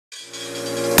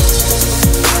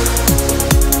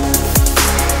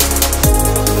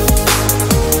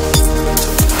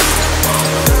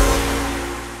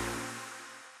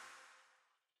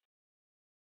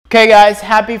Okay guys,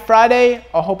 happy Friday.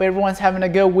 I hope everyone's having a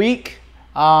good week.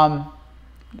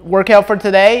 Workout for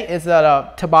today is at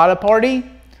a Tabata party.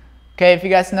 Okay, if you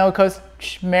guys know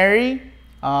Coach Mary,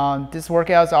 this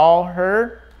workout is all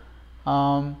her.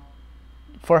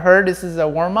 For her, this is a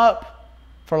warm-up.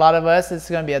 For a lot of us, it's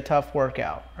going to be a tough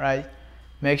workout, right?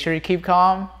 Make sure you keep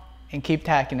calm and keep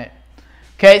tacking it.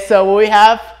 Okay, so we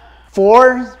have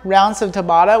 4 rounds of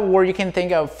Tabata where you can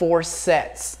think of 4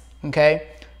 sets, okay?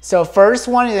 So first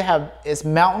one is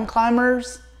mountain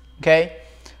climbers, okay?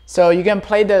 So you can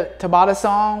play the Tabata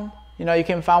song. You know, you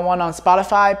can find one on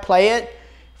Spotify, play it.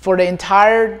 For the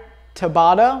entire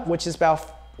Tabata,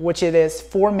 which it is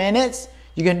 4 minutes,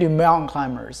 you can do mountain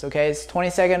climbers, okay? It's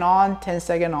 20-second on,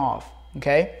 10-second off,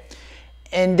 okay?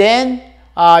 And then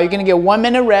you're gonna get 1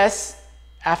 minute rest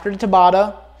after the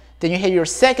Tabata. Then you hit your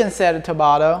second set of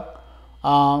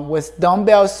Tabata with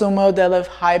dumbbell sumo deadlift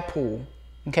high pull.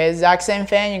 Okay, exact same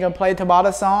thing. You're gonna play a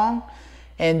Tabata song,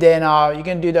 and then you're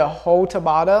gonna do the whole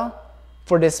Tabata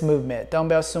for this movement,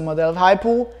 dumbbell sumo deadlift high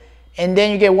pull, and then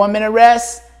you get 1 minute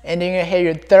rest, and then you're gonna hit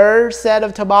your third set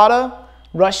of Tabata,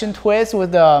 Russian twist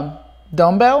with the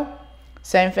dumbbell,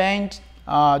 same thing,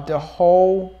 the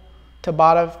whole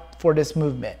Tabata for this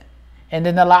movement, and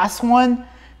then the last one,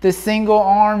 the single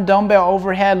arm dumbbell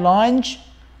overhead lunge,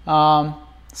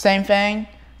 same thing.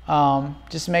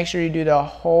 Just make sure you do the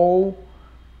whole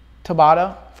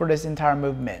Tabata for this entire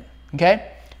movement,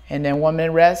 okay? And then 1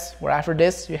 minute rest, where after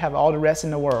this, you have all the rest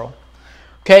in the world.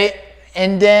 Okay,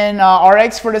 and then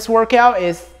RX for this workout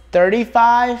is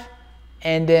 35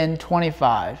 and then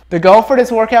 25. The goal for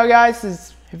this workout, guys,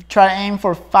 is if you try to aim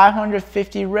for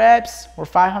 550 reps or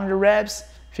 500 reps.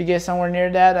 If you get somewhere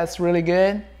near that, that's really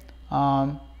good.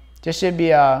 This should be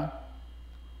a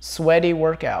sweaty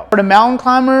workout. For the mountain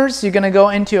climbers, you're gonna go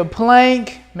into a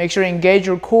plank. Make sure you engage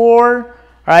your core.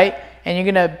 Right, and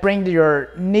you're gonna bring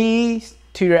your knees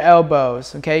to your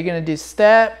elbows. Okay, you're gonna do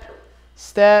step,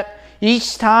 step.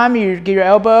 Each time you get your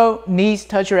elbow, knees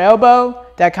touch your elbow,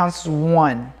 that counts as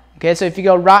 1. Okay, so if you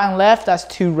go right and left, that's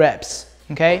 2 reps.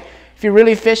 Okay, if you're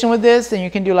really efficient with this, then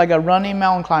you can do like a running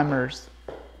mountain climbers.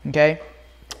 Okay,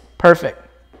 perfect,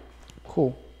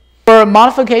 cool. For a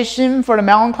modification for the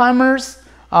mountain climbers,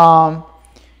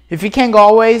 if you can't go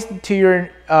always to your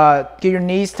get your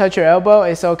knees touch your elbow,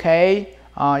 it's okay.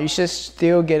 You should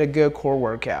still get a good core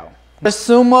workout. The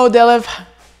sumo deadlift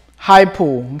high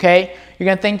pull, okay? You're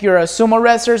gonna think you're a sumo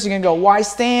wrestler, so you're gonna go wide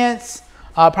stance,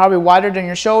 probably wider than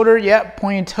your shoulder. Yep,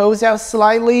 point your toes out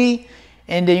slightly,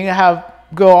 and then you're gonna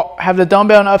have the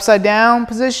dumbbell in upside down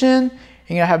position.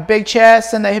 You're gonna have big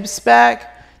chest, send the hips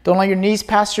back. Don't let your knees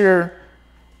pass your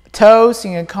toes.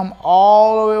 You're gonna come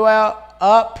all the way out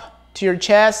up to your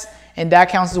chest, and that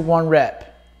counts as 1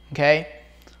 rep, okay?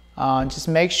 Just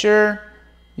make sure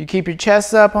you keep your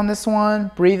chest up on this one,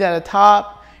 breathe at the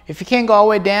top. If you can't go all the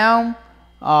way down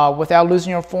without losing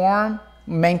your form,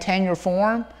 maintain your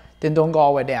form, then don't go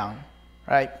all the way down,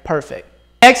 right? Perfect.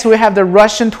 Next, we have the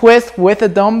Russian twist with a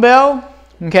dumbbell.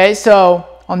 Okay, so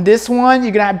on this one,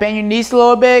 you're gonna bend your knees a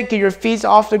little bit, get your feet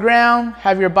off the ground,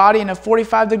 have your body in a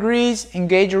 45 degrees,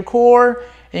 engage your core,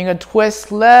 and you're gonna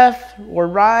twist left or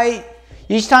right.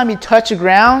 Each time you touch the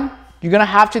ground, you're gonna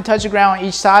have to touch the ground on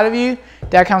each side of you.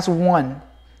 That counts as 1.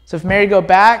 So if Mary go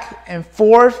back and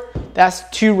forth, that's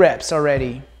 2 reps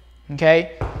already,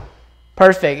 okay?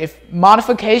 Perfect. If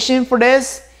modification for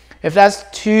this, if that's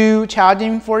too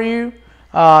challenging for you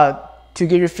to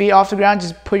get your feet off the ground,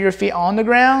 just put your feet on the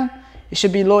ground. It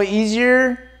should be a little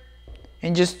easier,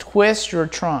 and just twist your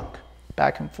trunk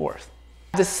back and forth.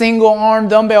 The single arm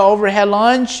dumbbell overhead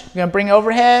lunge, you're gonna bring it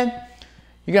overhead.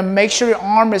 You're gonna make sure your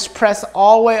arm is pressed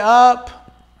all the way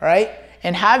up, right?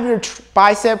 And have your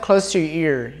bicep close to your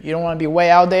ear. You don't want to be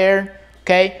way out there,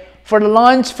 okay? For the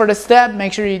lunge, for the step,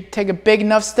 make sure you take a big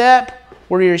enough step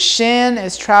where your shin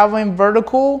is traveling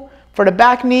vertical. For the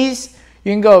back knees,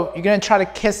 you're gonna try to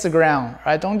kiss the ground,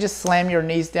 right? Don't just slam your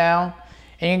knees down.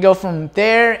 And you can go from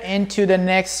there into the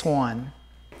next one,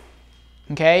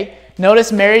 okay?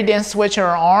 Notice Mary didn't switch her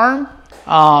arm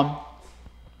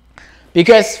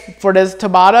because for this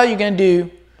Tabata, you're gonna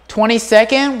do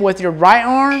 20-second with your right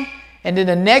arm, and then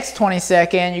the next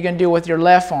 20-second, you're gonna do with your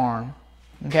left arm,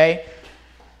 okay?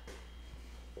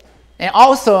 And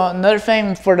also, another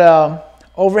thing for the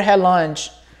overhead lunge.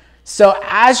 So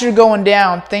as you're going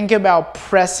down, think about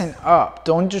pressing up.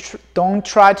 Don't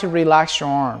try to relax your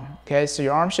arm, okay? So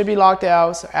your arm should be locked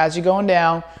out. So as you're going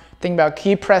down, think about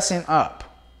keep pressing up,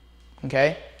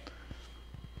 okay?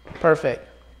 Perfect.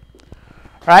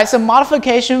 All right, so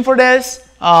modification for this.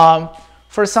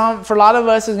 For a lot of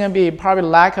us, it's going to be probably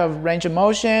lack of range of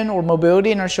motion or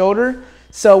mobility in our shoulder.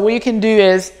 So what you can do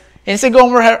is Instead of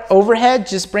going overhead,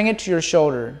 just bring it to your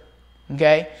shoulder,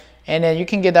 okay? And then you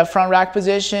can get that front rack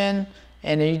position,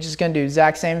 and then you're just gonna do the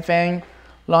exact same thing.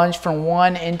 Lunge from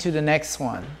one into the next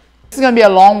one. This is gonna be a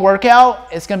long workout.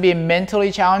 It's gonna be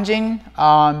mentally challenging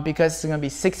because it's gonna be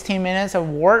 16 minutes of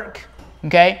work,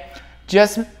 okay?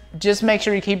 Just make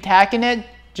sure you keep tacking it.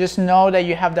 Just know that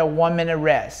you have that 1 minute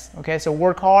rest, okay? So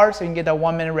work hard so you can get that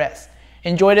 1 minute rest.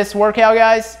 Enjoy this workout,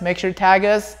 guys. Make sure to tag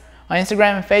us on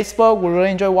Instagram and Facebook. We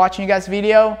really enjoy watching you guys'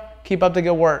 video. Keep up the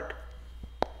good work.